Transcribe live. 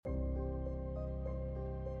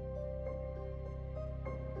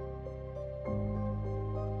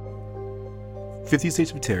50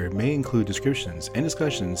 States of Terror may include descriptions and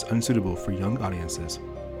discussions unsuitable for young audiences.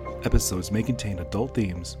 Episodes may contain adult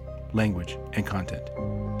themes, language, and content.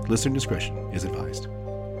 Listener discretion is advised.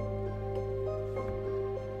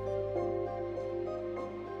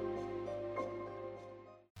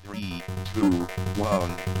 Three, two, one.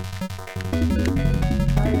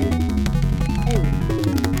 Hey.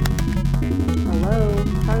 Hello?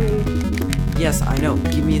 Sorry. Yes, I know.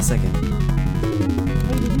 Give me a second.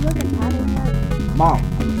 Hey, did you let the cat in yet? Mom,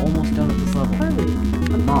 I'm almost done with this level. Charlie,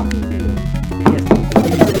 I'm Mom. talking to you.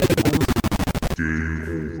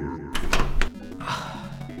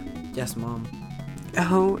 Yes. Yes, Mom.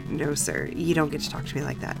 Oh, no, sir. You don't get to talk to me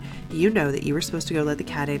like that. You know that you were supposed to go let the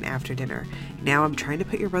cat in after dinner. Now I'm trying to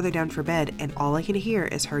put your brother down for bed, and all I can hear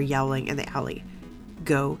is her yowling in the alley.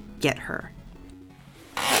 Go get her.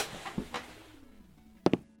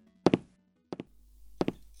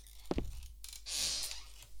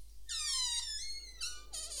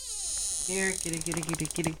 Here, kitty, kitty, kitty,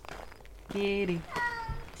 kitty. Kitty.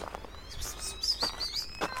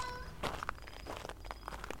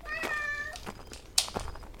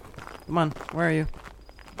 Come on, where are you?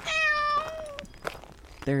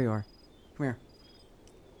 There you are. Come here.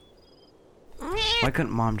 Why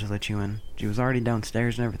couldn't Mom just let you in? She was already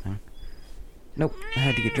downstairs and everything. Nope, I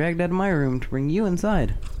had to get dragged out of my room to bring you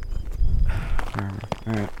inside.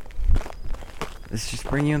 Alright. Let's just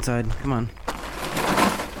bring you inside. Come on.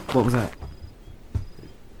 What was that?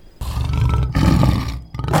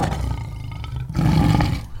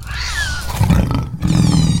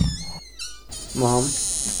 Mom?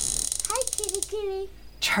 Hi, kitty, kitty.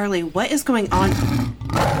 Charlie, what is going on?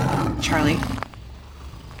 Charlie.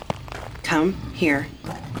 Come here.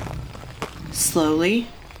 Slowly.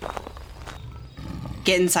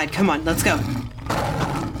 Get inside. Come on, let's go.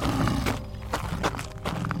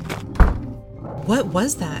 What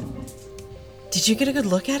was that? Did you get a good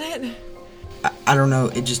look at it? I don't know.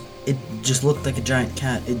 It just looked like a giant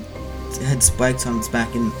cat. It had spikes on its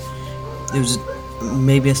back, and it was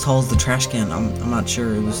maybe as tall as the trash can. I'm not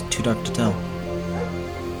sure. It was too dark to tell.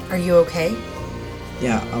 Are you okay?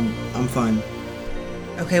 Yeah, I'm fine.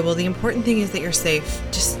 Okay, well, the important thing is that you're safe.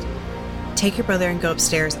 Just take your brother and go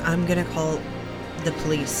upstairs. I'm gonna call the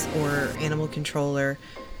police or animal control or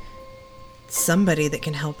somebody that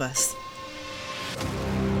can help us.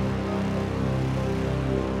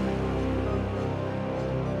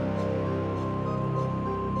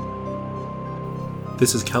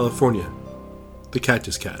 This is California, the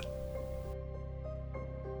Cactus Cat.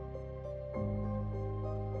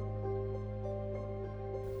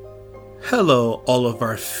 Hello, all of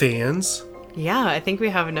our fans, Yeah, I think we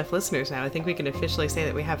have enough listeners now. I think we can officially say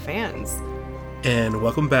that we have fans. and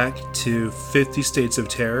welcome back to 50 States of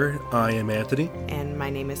Terror. I am Anthony, And my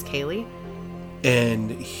name is Kaylee. and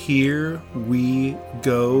here we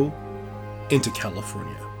go into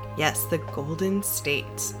California. Yes, the Golden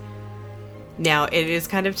State. Now, it is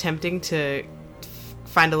kind of tempting to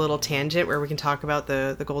find a little tangent where we can talk about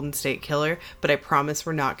the Golden State Killer, but I promise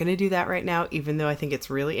we're not going to do that right now, even though I think it's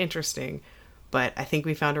really interesting. But I think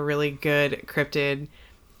we found a really good cryptid,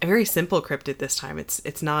 a very simple cryptid this time.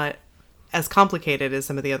 It's not as complicated as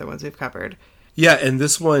some of the other ones we've covered. Yeah, and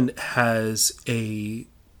this one has a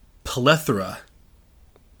plethora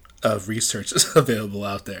of research available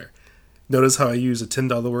out there. Notice how I use a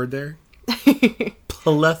 $10 word there?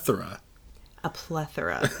 Plethora. A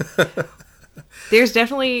plethora. There's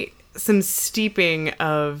definitely some steeping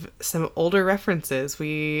of some older references.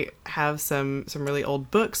 We have some really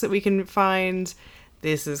old books that we can find.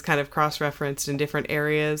 This is kind of cross-referenced in different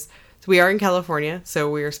areas. So we are in California,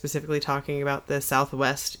 so we are specifically talking about the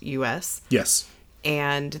Southwest U.S. Yes.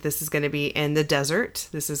 And this is going to be in the desert.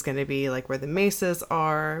 This is going to be like where the mesas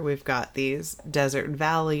are. We've got these desert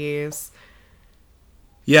valleys.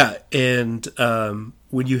 Yeah, and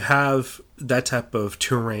when you have that type of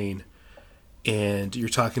terrain and you're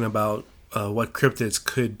talking about what cryptids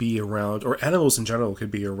could be around, or animals in general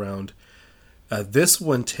could be around, this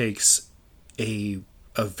one takes a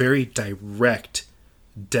very direct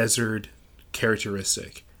desert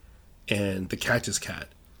characteristic, and the cactus cat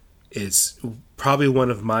is probably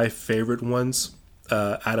one of my favorite ones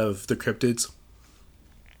out of the cryptids,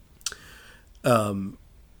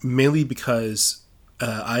 mainly because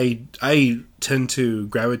I tend to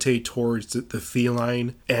gravitate towards the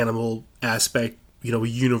feline animal aspect,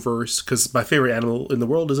 universe, because my favorite animal in the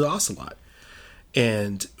world is an ocelot.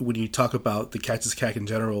 And when you talk about the cactus cat in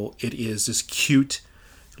general, it is this cute,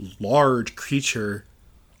 large creature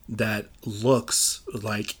that looks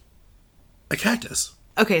like a cactus.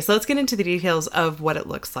 Okay, so let's get into the details of what it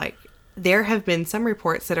looks like. there have been some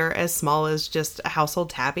reports that are as small as just a household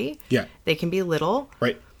tabby. Yeah. They can be little.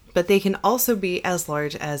 Right. But they can also be as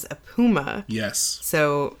large as a puma. Yes.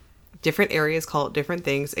 So different areas call it different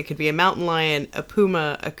things. It could be a mountain lion, a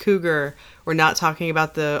puma, a cougar. We're not talking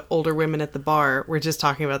about the older women at the bar. We're just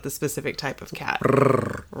talking about the specific type of cat.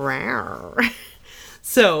 Rawr.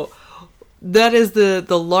 So that is the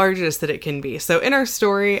largest that it can be. So in our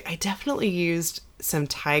story, I definitely used some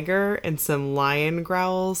tiger and some lion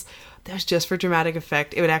growls. That was just for dramatic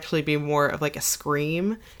effect. It would actually be more of like a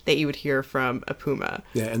scream that you would hear from a puma.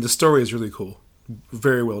 Yeah, and the story is really cool.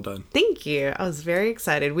 Very well done. Thank you. I was very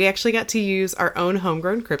excited. We actually got to use our own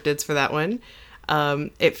homegrown cryptids for that one.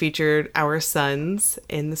 It featured our sons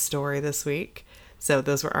in the story this week. So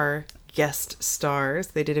those were our guest stars.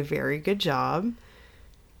 They did a very good job.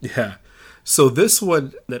 Yeah. So this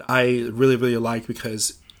one that I really, really like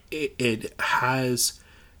because it has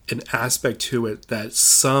an aspect to it that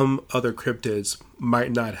some other cryptids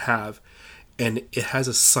might not have, and it has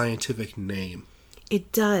a scientific name.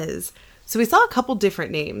 It does. So we saw a couple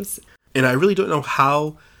different names. And I really don't know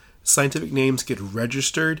how scientific names get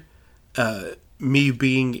registered. Me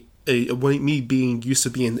being used to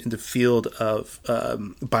being in the field of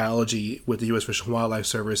biology with the U.S. Fish and Wildlife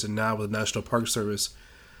Service and now with the National Park Service,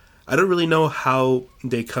 I don't really know how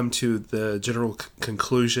they come to the general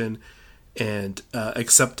conclusion and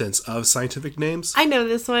acceptance of scientific names. I know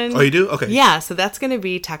this one. Oh, you do? Okay. Yeah, so that's going to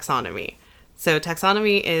be taxonomy. So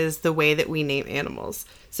taxonomy is the way that we name animals.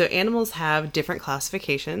 So animals have different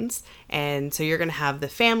classifications. And so you're going to have the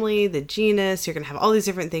family, the genus, you're going to have all these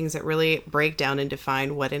different things that really break down and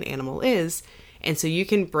define what an animal is. And so you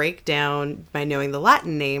can break down by knowing the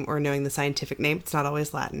Latin name or knowing the scientific name. It's not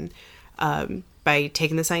always Latin. By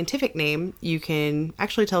taking the scientific name, you can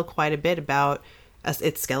actually tell quite a bit about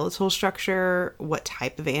its skeletal structure, what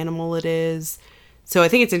type of animal it is. So I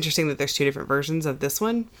think it's interesting that there's two different versions of this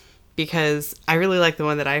one, because I really like the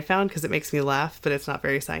one that I found because it makes me laugh, but it's not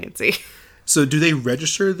very sciencey. So do they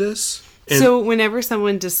register this? So whenever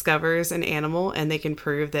someone discovers an animal and they can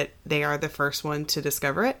prove that they are the first one to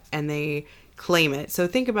discover it and they claim it. So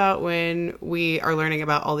think about when we are learning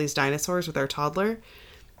about all these dinosaurs with our toddler.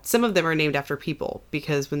 Some of them are named after people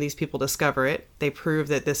because when these people discover it, they prove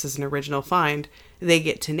that this is an original find, they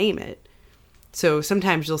get to name it. So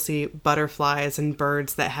sometimes you'll see butterflies and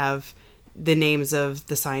birds that have the names of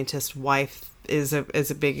the scientist's wife is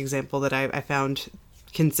a big example that I found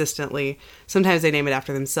consistently. Sometimes they name it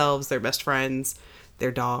after themselves, their best friends,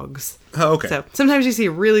 their dogs. Oh, okay. So sometimes you see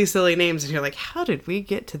really silly names and you're like, how did we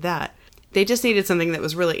get to that? They just needed something that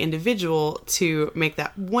was really individual to make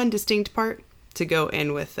that one distinct part to go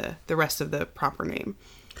in with the rest of the proper name.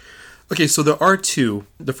 Okay, so there are two.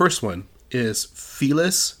 The first one is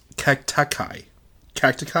Felis cacti.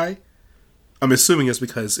 Cacti? I'm assuming it's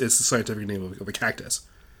because it's the scientific name of a cactus.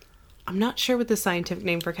 I'm not sure what the scientific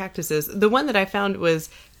name for cactus is. The one that I found was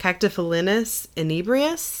Cactophyllus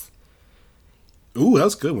inebrius. Ooh, that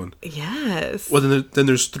was a good one. Yes. Well, then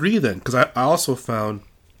there's three then, because I also found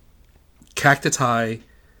Cacti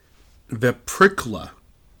vepricula.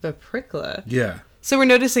 Vepricula. Yeah. So we're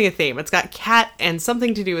noticing a theme. It's got cat and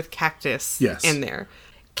something to do with cactus Yes. in there.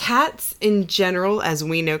 Cats in general, as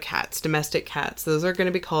we know cats, domestic cats, those are going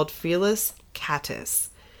to be called Felis catus.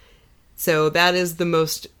 So that is the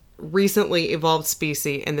most recently evolved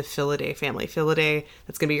species in the Felidae family. Felidae,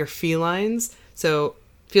 that's going to be your felines. So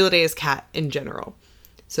Felidae is cat in general.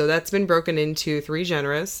 So that's been broken into three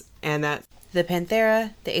genera, and that's the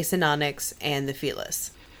Panthera, the Acinonyx, and the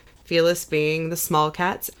Felis. Felis being the small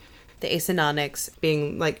cats, the Acinonyx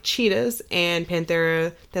being like cheetahs, and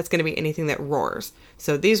Panthera, that's going to be anything that roars.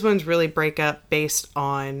 So these ones really break up based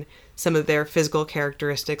on some of their physical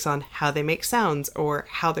characteristics on how they make sounds or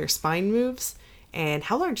how their spine moves and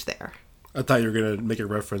how large they are. I thought you were going to make a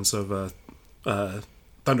reference of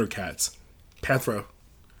Thundercats. Panthro.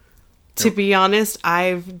 To be honest,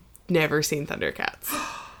 I've never seen Thundercats.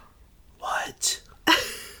 What?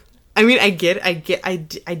 I mean, I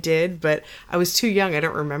did, but I was too young. I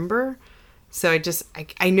don't remember. So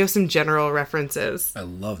I know some general references. I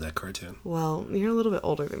love that cartoon. Well, you're a little bit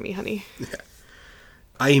older than me, honey. Yeah.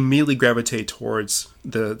 I immediately gravitate towards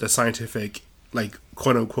the scientific, like,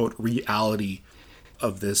 quote unquote, reality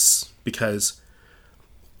of this, because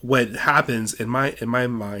what happens in my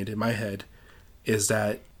mind, in my head, is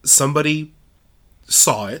that somebody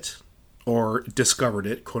saw it or discovered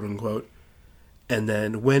it, quote unquote, and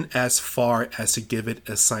then went as far as to give it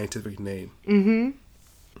a scientific name. Mm-hmm.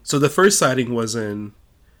 So the first sighting was in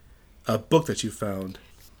a book that you found.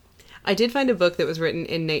 I did find a book that was written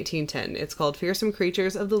in 1910. It's called Fearsome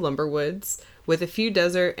Creatures of the Lumber Woods, with a Few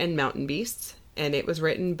Desert and Mountain Beasts. and it was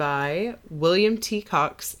written by William T.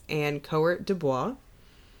 Cox and Coert Dubois.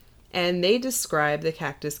 And they describe the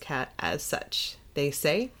cactus cat as such. They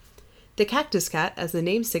say, "The cactus cat, as the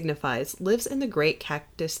name signifies, lives in the great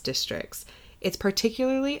cactus districts. It's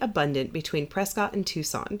particularly abundant between Prescott and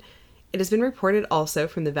Tucson. It has been reported also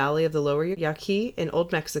from the valley of the lower Yaqui in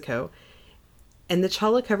Old Mexico and the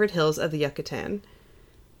chala-covered hills of the Yucatan.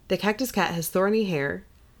 The cactus cat has thorny hair,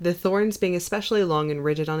 the thorns being especially long and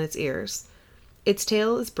rigid on its ears. Its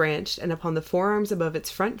tail is branched, and upon the forearms above its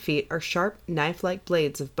front feet are sharp, knife-like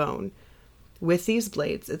blades of bone. With these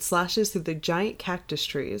blades, it slashes through the giant cactus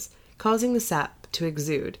trees, causing the sap to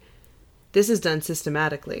exude. This is done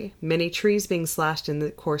systematically, many trees being slashed in the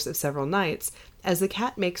course of several nights, as the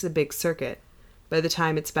cat makes a big circuit. By the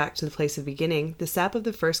time it's back to the place of beginning, the sap of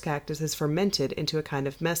the first cactus is fermented into a kind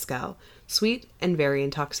of mezcal, sweet and very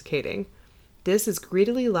intoxicating. This is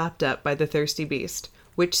greedily lapped up by the thirsty beast,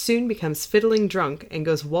 which soon becomes fiddling drunk and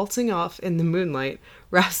goes waltzing off in the moonlight,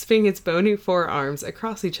 rasping its bony forearms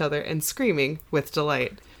across each other and screaming with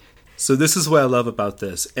delight." So this is what I love about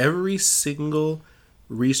this. Every single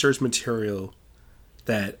research material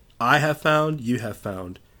that I have found, you have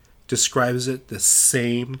found, describes it the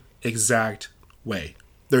same exact way.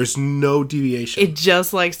 There's no deviation. It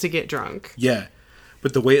just likes to get drunk. Yeah.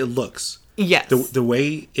 But the way it looks, Yes. the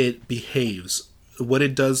way it behaves, what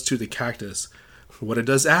it does to the cactus, what it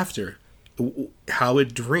does after, how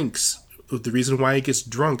it drinks, the reason why it gets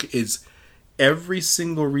drunk is every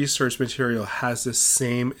single research material has the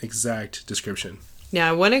same exact description. Now,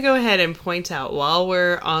 I want to go ahead and point out, while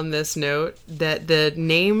we're on this note, that the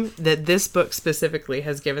name that this book specifically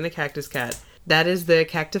has given the cactus cat, that is the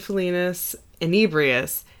Cactophelinus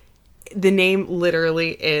inebrius. The name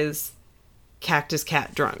literally is cactus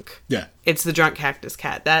cat drunk. Yeah. It's the drunk cactus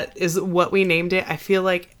cat. That is what we named it. I feel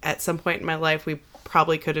like at some point in my life, we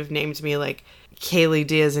probably could have named me like Kaylee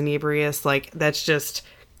Diaz inebrius. Like, that's just,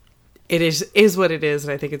 it is what it is,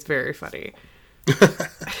 and I think it's very funny.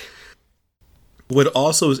 What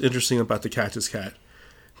also is interesting about the cactus cat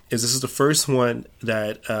is this is the first one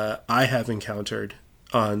that I have encountered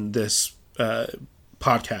on this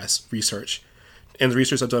podcast research. And the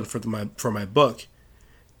research I've done for my book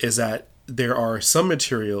is that there are some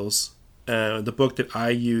materials, the book that I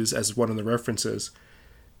use as one of the references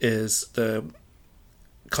is the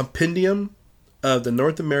Compendium of the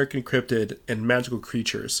North American Cryptid and Magical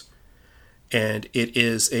Creatures. And it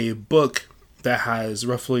is a book that has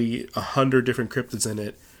roughly 100 different cryptids in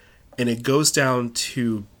it. And it goes down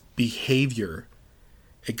to behavior.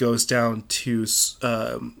 It goes down to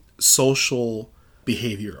social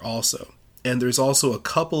behavior also. And there's also a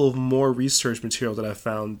couple of more research material that I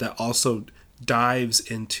found that also dives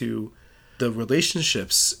into the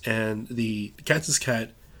relationships. And the cactus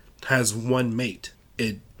cat has one mate.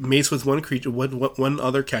 It mates with one creature, one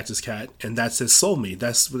other cactus cat, and that's its soulmate.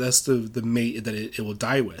 That's the mate that it will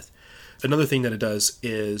die with. Another thing that it does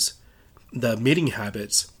is the mating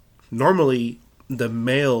habits. Normally, the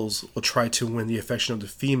males will try to win the affection of the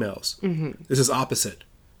females. Mm-hmm. This is opposite.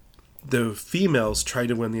 The females try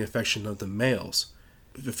to win the affection of the males.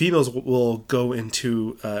 The females will go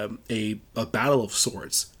into a battle of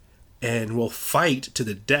sorts and will fight to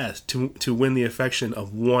the death to win the affection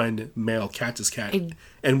of one male cactus cat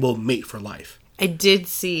and will mate for life. I did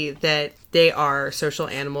see that they are social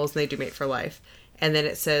animals and they do mate for life. And then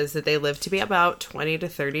it says that they live to be about 20 to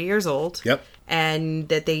 30 years old. Yep. And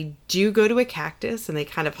that they do go to a cactus and they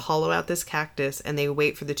kind of hollow out this cactus and they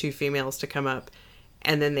wait for the two females to come up.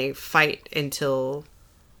 And then they fight until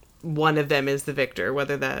one of them is the victor,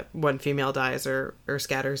 whether that one female dies or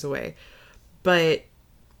scatters away. But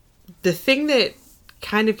the thing that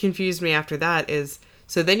kind of confused me after that is,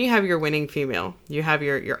 so then you have your winning female. You have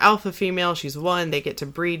your alpha female. She's one. They get to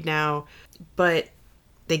breed now. But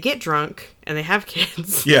they get drunk and they have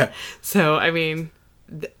kids. Yeah. So, I mean,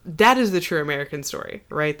 that is the true American story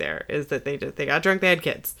right there, is that they got drunk, they had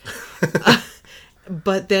kids.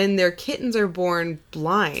 But then their kittens are born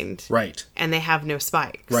blind. Right. And they have no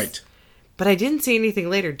spikes. Right. But I didn't see anything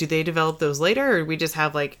later. Do they develop those later, or we just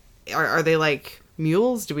have like, are they like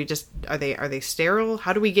mules? Do we just, are they sterile?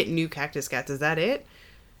 How do we get new cactus cats? Is that it?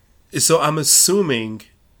 So I'm assuming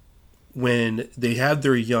when they have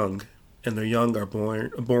their young, and their young are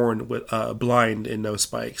born with blind and no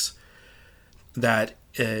spikes, that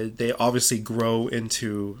they obviously grow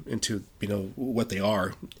into what they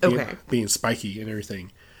are, being spiky and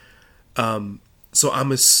everything. So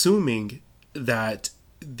I'm assuming that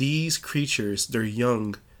these creatures, their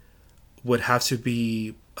young, would have to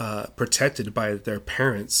be protected by their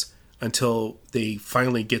parents until they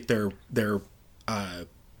finally get their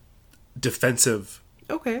defensive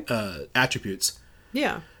Okay. attributes.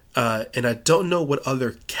 Yeah. And I don't know what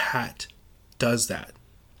other cat does that.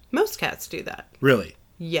 Most cats do that. Really?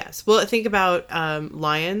 Yes. Well, think about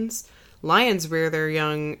lions. Lions rear their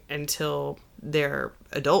young until they're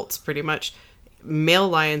adults, pretty much. Male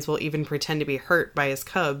lions will even pretend to be hurt by his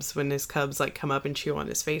cubs when his cubs like come up and chew on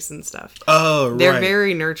his face and stuff. Oh, right. They're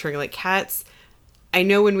very nurturing. Like cats, I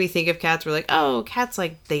know when we think of cats, we're like, oh, cats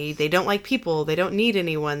like they don't like people. They don't need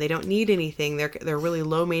anyone. They don't need anything. They're a really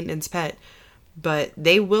low maintenance pet. But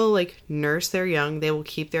they will like nurse their young. They will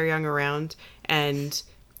keep their young around. And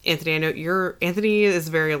Anthony, I know Anthony is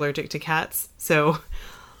very allergic to cats, so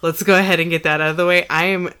let's go ahead and get that out of the way. I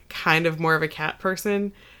am kind of more of a cat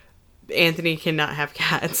person. Anthony cannot have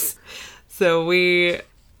cats. So we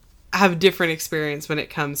have different experience when it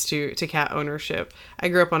comes to cat ownership. I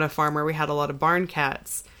grew up on a farm where we had a lot of barn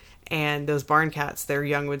cats, and those barn cats, their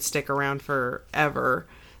young would stick around forever.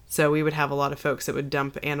 So we would have a lot of folks that would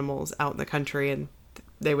dump animals out in the country, and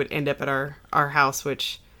they would end up at our house,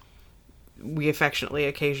 which we affectionately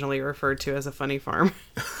occasionally referred to as a funny farm.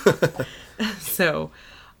 So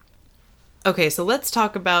let's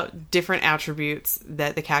talk about different attributes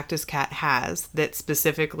that the cactus cat has that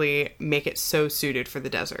specifically make it so suited for the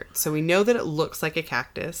desert. So we know that it looks like a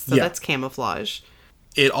cactus, so Yeah. that's camouflage.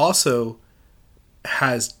 It also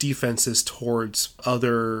has defenses towards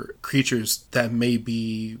other creatures that may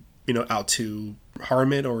be, out to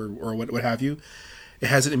harm it or what have you. It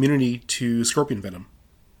has an immunity to scorpion venom.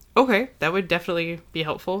 Okay, that would definitely be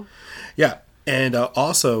helpful. Yeah. And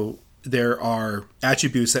also, there are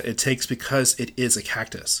attributes that it takes because it is a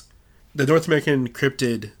cactus. The North American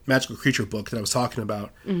Cryptid Magical Creature book that I was talking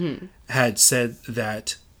about had said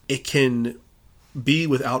that it can be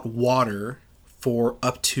without water for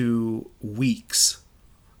up to weeks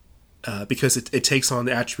because it takes on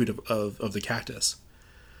the attribute of the cactus.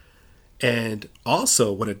 And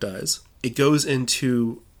also what it does, it goes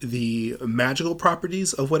into the magical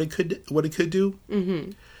properties of what it could do.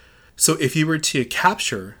 Mm-hmm. So if you were to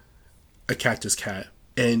capture a cactus cat,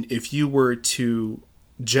 and if you were to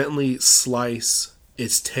gently slice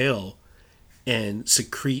its tail and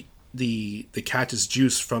secrete the cactus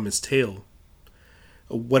juice from its tail,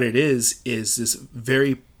 what it is this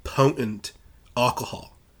very potent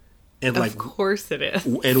alcohol. And Of course it is.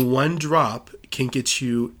 And one drop can get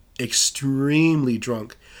you extremely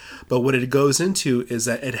drunk. But what it goes into is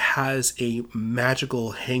that it has a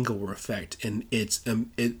magical hangover effect, and it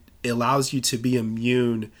allows you to be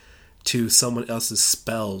immune to someone else's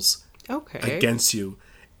spells against you.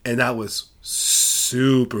 And that was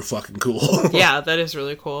super fucking cool. Yeah, that is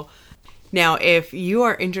really cool. Now, if you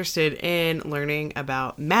are interested in learning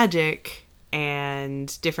about magic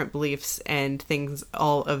and different beliefs and things,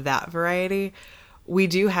 all of that variety, we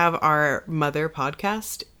do have our mother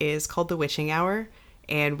podcast is called The Witching Hour,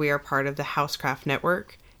 and we are part of the Housecraft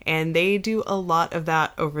Network, and they do a lot of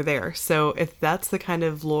that over there. So if that's the kind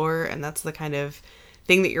of lore and that's the kind of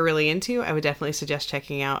thing that you're really into, I would definitely suggest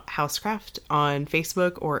checking out Housecraft on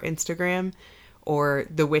Facebook or Instagram, or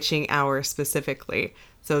The Witching Hour specifically.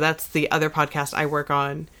 So that's the other podcast I work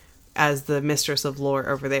on as the mistress of lore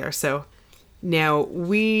over there. So now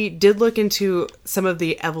we did look into some of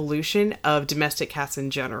the evolution of domestic cats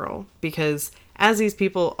in general, because as these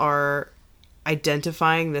people are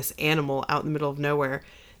identifying this animal out in the middle of nowhere,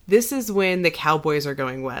 this is when the cowboys are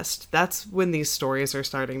going west. That's when these stories are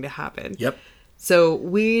starting to happen. Yep. So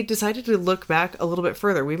we decided to look back a little bit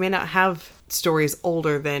further. We may not have stories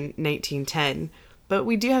older than 1910, but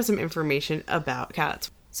we do have some information about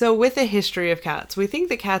cats. So with the history of cats, we think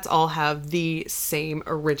that cats all have the same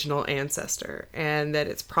original ancestor, and that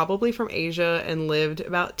it's probably from Asia and lived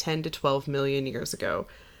about 10 to 12 million years ago.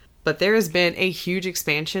 But there has been a huge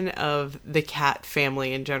expansion of the cat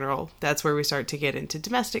family in general. That's where we start to get into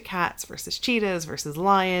domestic cats versus cheetahs versus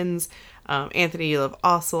lions. Anthony, you love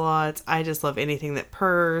ocelots. I just love anything that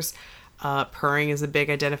purrs. Purring is a big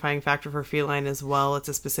identifying factor for feline as well. It's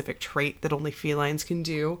a specific trait that only felines can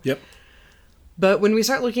do. Yep. But when we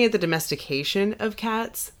start looking at the domestication of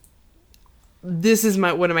cats, this is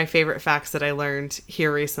one of my favorite facts that I learned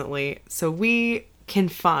here recently. So we can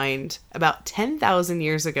find about 10,000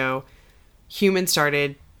 years ago, humans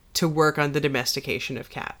started to work on the domestication of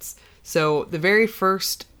cats. So the very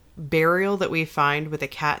first burial that we find with a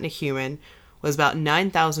cat and a human was about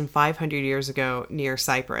 9,500 years ago near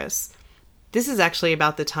Cyprus. This is actually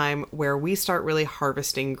about the time where we start really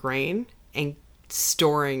harvesting grain and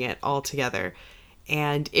storing it all together.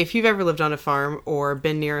 And if you've ever lived on a farm or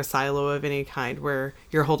been near a silo of any kind where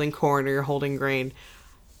you're holding corn or you're holding grain,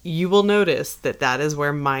 you will notice that that is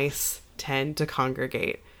where mice tend to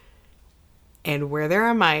congregate. And where there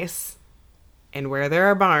are mice, And where there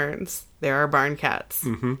are barns, there are barn cats.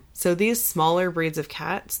 Mm-hmm. So these smaller breeds of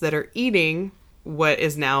cats that are eating what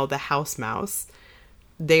is now the house mouse,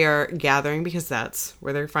 they are gathering because that's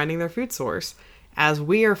where they're finding their food source. As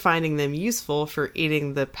we are finding them useful for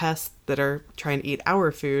eating the pests that are trying to eat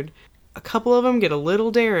our food, a couple of them get a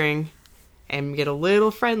little daring and get a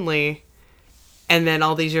little friendly. And then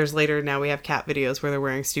all these years later, now we have cat videos where they're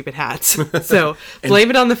wearing stupid hats. So blame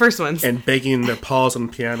it on the first ones. And banging their paws on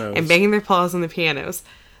pianos. And banging their paws on the pianos.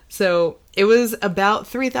 So it was about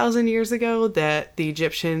 3,000 years ago that the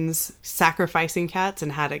Egyptians sacrificing cats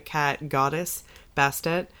and had a cat goddess,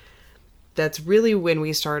 Bastet. That's really when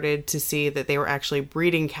we started to see that they were actually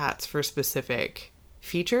breeding cats for specific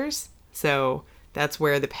features. So that's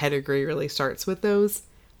where the pedigree really starts with those.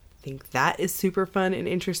 I think that is super fun and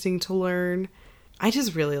interesting to learn. I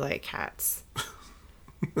just really like cats.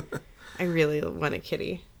 I really want a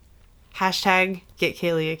kitty. Hashtag get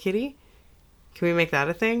Kaylee a kitty. Can we make that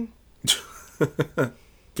a thing?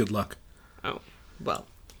 Good luck. Oh, well.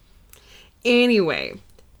 Anyway,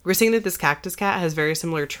 we're seeing that this cactus cat has very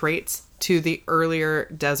similar traits to the earlier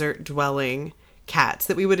desert dwelling cats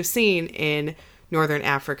that we would have seen in northern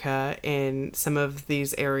Africa, in some of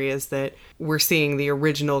these areas that we're seeing the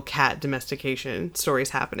original cat domestication stories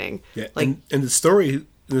happening. Yeah, like, and the story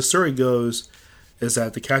goes is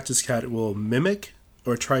that the cactus cat will mimic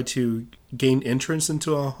or try to gain entrance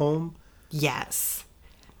into a home. yes.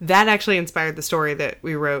 That actually inspired the story that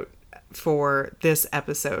we wrote for this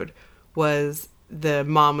episode. Was the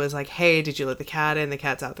mom was like, hey, did you let the cat in? The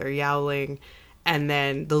cat's out there yowling. And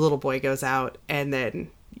then the little boy goes out, and then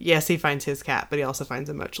yes, he finds his cat, but he also finds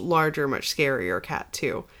a much larger, much scarier cat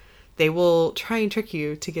too. They will try and trick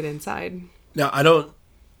you to get inside. Now, I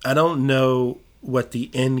don't know what the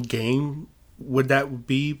end game would that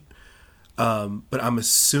be, but I'm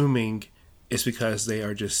assuming it's because they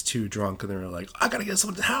are just too drunk and they're like, I gotta get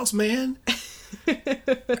someone to the house, man.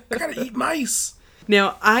 I gotta eat mice.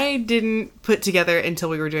 Now, I didn't put together until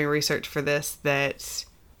we were doing research for this that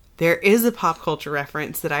there is a pop culture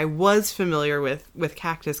reference that I was familiar with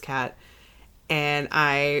Cactus Cat, and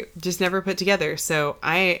I just never put together. So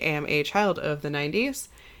I am a child of the 90s,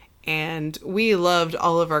 and we loved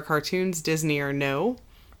all of our cartoons, Disney or no.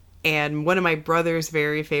 And one of my brother's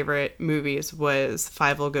very favorite movies was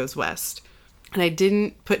Fievel Goes West. And I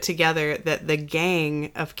didn't put together that the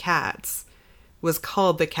gang of cats was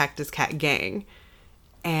called the Cactus Cat Gang.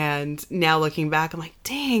 And now looking back, I'm like,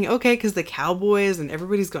 dang, okay, because the cowboys and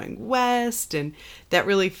everybody's going west, and that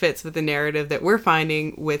really fits with the narrative that we're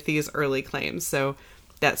finding with these early claims. So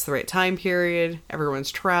that's the right time period,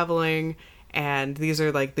 everyone's traveling, and these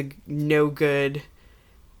are like the no good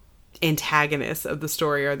antagonists of the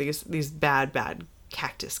story are these bad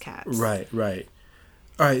cactus cats. Right.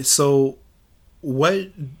 All right, so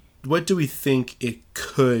what do we think it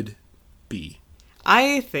could be?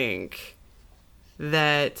 I think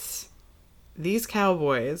that these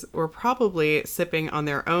cowboys were probably sipping on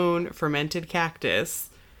their own fermented cactus,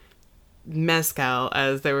 mezcal,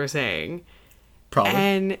 as they were saying. Probably.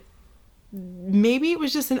 And maybe it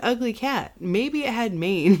was just an ugly cat. Maybe it had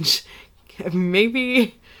mange.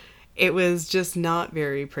 Maybe it was just not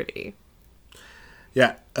very pretty.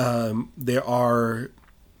 Yeah, there are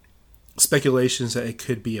speculations that it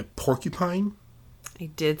could be a porcupine.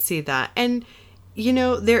 I did see that. And, you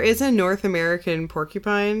know, there is a North American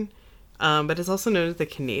porcupine, but it's also known as the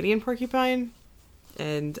Canadian porcupine.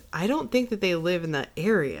 And I don't think that they live in that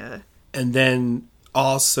area. And then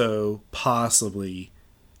also possibly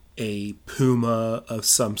a puma of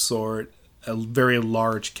some sort, a very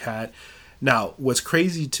large cat. Now, what's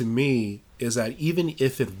crazy to me is that even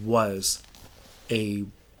if it was a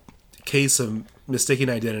case of mistaken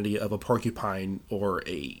identity of a porcupine or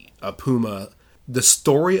a puma, the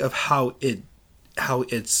story of how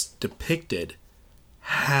it's depicted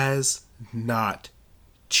has not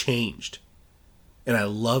changed. And I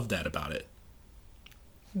love that about it.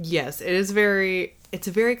 Yes, it's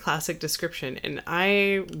a very classic description, and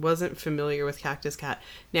I wasn't familiar with Cactus Cat.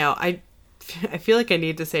 Now, I feel like I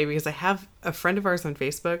need to say, because I have a friend of ours on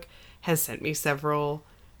Facebook has sent me several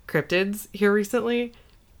cryptids here recently.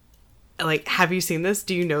 Like, have you seen this?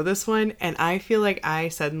 Do you know this one? And I feel like I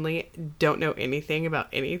suddenly don't know anything about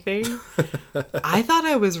anything. I thought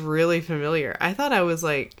I was really familiar. I thought I was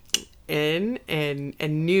like in and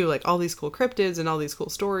knew like all these cool cryptids and all these cool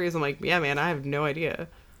stories. I'm like, yeah, man, I have no idea.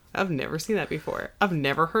 I've never seen that before. I've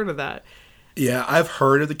never heard of that. Yeah, I've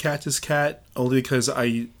heard of the Cactus Cat only because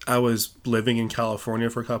I was living in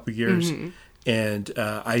California for a couple of years, Mm-hmm. and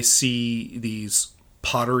I see these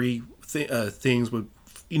pottery things with,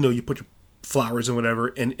 you know, you put your flowers and whatever,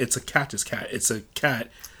 and it's a cactus cat. It's a cat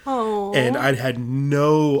Oh. And I had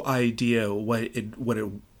no idea what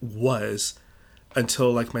it was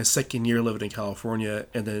until like my second year living in California,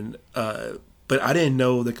 and then but I didn't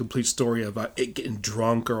know the complete story about it getting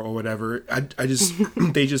drunk or whatever. I just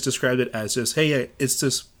they just described it as just, hey, it's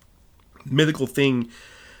this mythical thing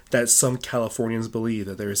that some Californians believe,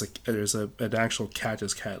 that there's an actual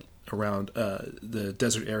cactus cat around the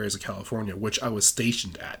desert areas of California, which I was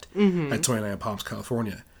stationed at 29 Palms,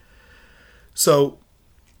 California. So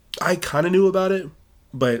I kind of knew about it,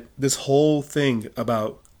 but this whole thing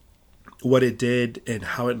about what it did and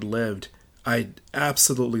how it lived, I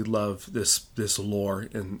absolutely love this lore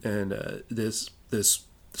and this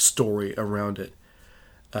story around it.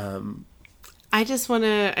 I just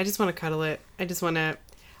wanna cuddle it.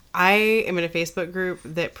 I am in a Facebook group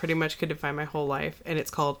that pretty much could define my whole life, and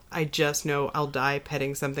it's called "I Just Know I'll Die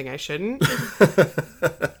Petting Something I Shouldn't."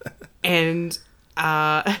 And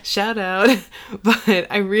shout out, but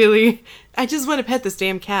I just want to pet this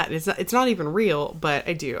damn cat. It's not even real, but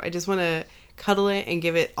I do. I just want to cuddle it and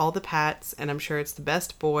give it all the pats, and I'm sure it's the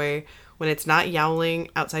best boy when it's not yowling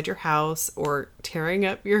outside your house or tearing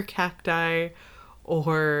up your cacti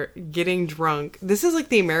or getting drunk. This is like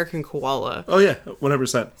the American koala. Oh yeah,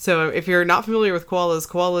 100%. So if you're not familiar with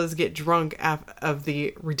koalas get drunk of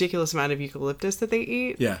the ridiculous amount of eucalyptus that they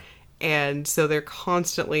eat. Yeah. And so they're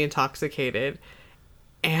constantly intoxicated.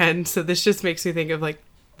 And so this just makes me think of like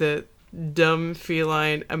the dumb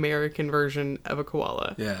feline American version of a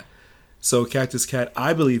koala. Yeah. So Cactus Cat,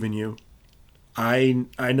 I believe in you. I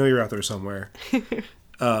know you're out there somewhere.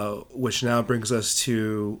 Which now brings us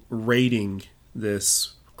to rating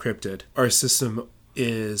this cryptid. Our system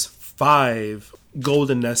is 5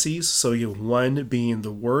 golden Nessies, so you have 1 being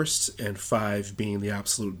the worst and 5 being the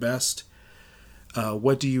absolute best.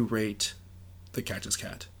 What do you rate the Cactus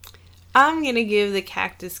Cat? I'm gonna give the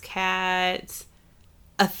Cactus Cat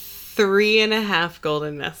a 3.5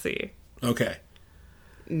 golden Nessie. Okay.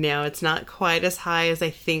 Now, it's not quite as high as I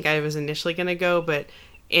think I was initially gonna go, but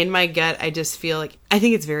in my gut, I just feel like, I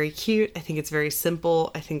think it's very cute. I think it's very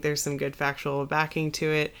simple. I think there's some good factual backing to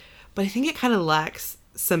it, but I think it kind of lacks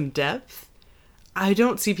some depth. I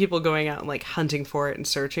don't see people going out and like hunting for it and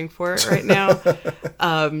searching for it right now.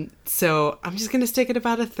 So I'm just going to stick at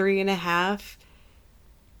about a 3.5.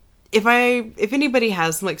 If anybody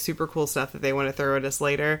has some like super cool stuff that they want to throw at us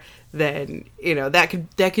later, then, you know, I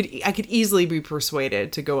could easily be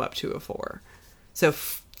persuaded to go up to a 4. So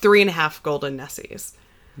 3.5 golden Nessies.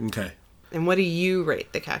 Okay. And what do you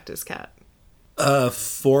rate the Cactus Cat?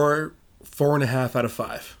 4.5 out of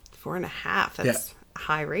 5. 4.5. That's a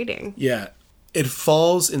high rating. Yeah. It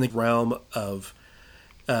falls in the realm of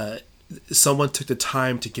someone took the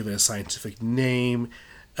time to give it a scientific name.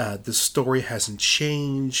 The story hasn't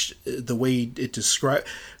changed. The way it describes,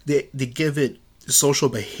 they give it social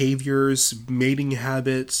behaviors, mating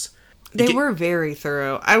habits. They were very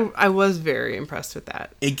thorough. I was very impressed with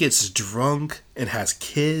that. It gets drunk and has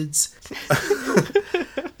kids.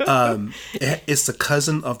 It's the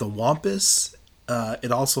cousin of the Wampus.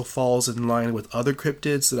 It also falls in line with other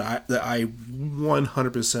cryptids that I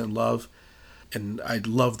 100% love, and I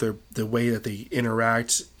love the way that they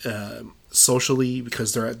interact socially,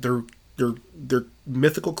 because they're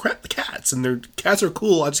mythical cats, and their cats are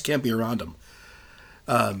cool. I just can't be around them.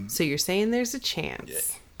 So you're saying there's a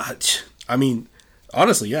chance? I mean,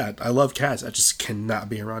 honestly, yeah, I love cats. I just cannot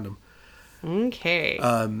be around them. Okay.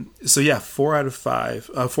 So yeah, 4 out of 5.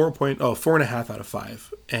 4.5 out of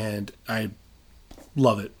 5, and I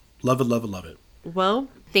love it. Love it. Well,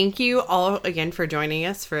 thank you all again for joining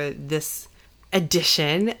us for this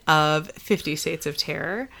edition of 50 States of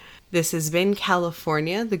Terror. This has been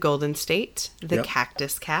California, the Golden State, the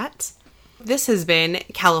Cactus Cat. This has been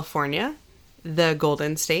California, the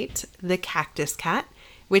Golden State, the Cactus Cat,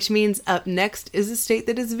 which means up next is a state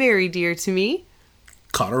that is very dear to me,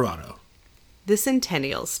 Colorado, the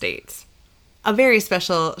Centennial State. A very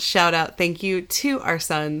special shout out thank you to our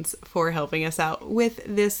sons for helping us out with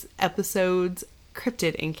this episode's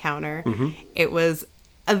cryptid encounter. Mm-hmm. It was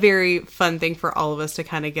a very fun thing for all of us to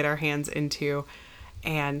kind of get our hands into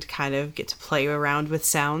and kind of get to play around with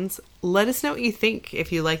sounds. Let us know what you think.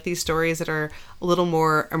 If you like these stories that are a little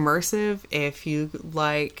more immersive, if you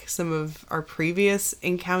like some of our previous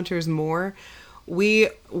encounters more, we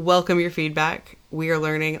welcome your feedback. We are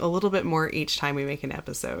learning a little bit more each time we make an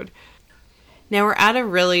episode. Now we're at a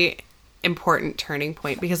really important turning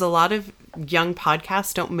point because a lot of young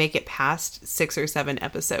podcasts don't make it past 6 or 7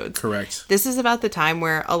 episodes. Correct. This is about the time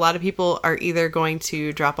where a lot of people are either going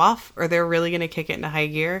to drop off or they're really going to kick it into high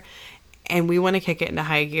gear. And we want to kick it into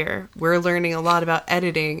high gear. We're learning a lot about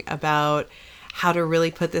editing, about how to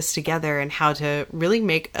really put this together and how to really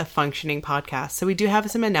make a functioning podcast. So we do have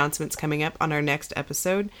some announcements coming up on our next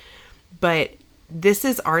episode, but this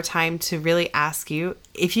is our time to really ask you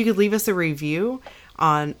if you could leave us a review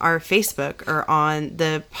on our Facebook or on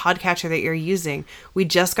the podcatcher that you're using. We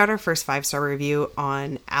just got our first 5-star review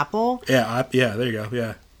on Apple. Yeah, there you go.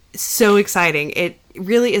 Yeah. So exciting. It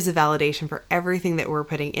really is a validation for everything that we're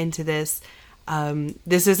putting into this.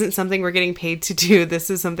 This isn't something we're getting paid to do. This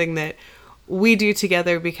is something that we do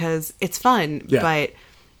together because it's fun. Yeah. But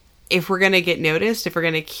if we're going to get noticed, if we're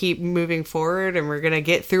going to keep moving forward and we're going to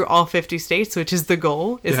get through all 50 states, which is the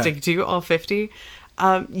goal, is to do all 50,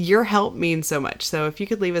 your help means so much. So if you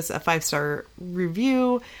could leave us a 5-star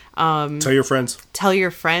review. Tell your friends. Tell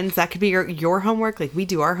your friends. That could be your homework. Like we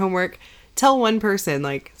do our homework. Tell one person,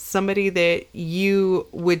 like somebody that you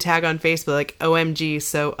would tag on Facebook, like OMG,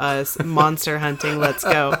 so us, monster hunting, let's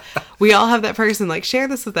go. We all have that person. Like share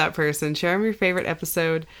this with that person. Share them your favorite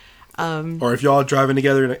episode. Or if y'all driving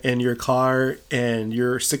together in your car and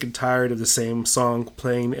you're sick and tired of the same song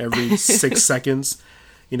playing every 6 seconds,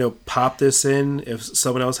 pop this in if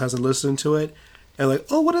someone else hasn't listened to it. And like,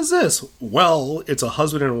 oh, what is this? Well, it's a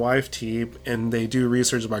husband and wife team, and they do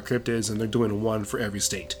research about cryptids, and they're doing one for every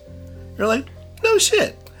state. You're like, no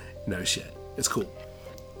shit. No shit. It's cool.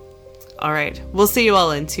 All right. We'll see you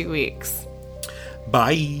all in 2 weeks.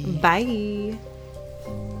 Bye. Bye.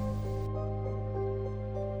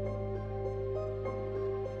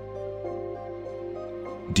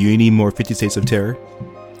 Do you need more 50 States of Terror?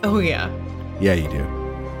 Oh, yeah. Yeah, you do.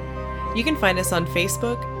 You can find us on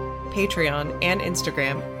Facebook, Patreon, and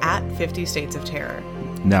Instagram at 50 States of Terror.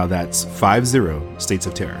 Now that's 50 States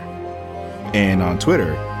of Terror. And on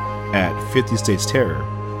Twitter at 50 States Terror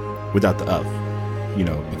without the of,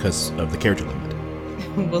 because of the character limit.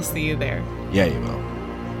 We'll see you there. Yeah, you will.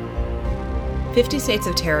 50 States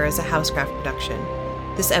of Terror is a Housecraft production.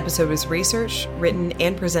 This episode was researched, written,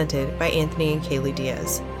 and presented by Anthony and Kaylee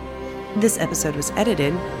Diaz. This episode was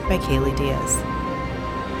edited by Kaylee Diaz.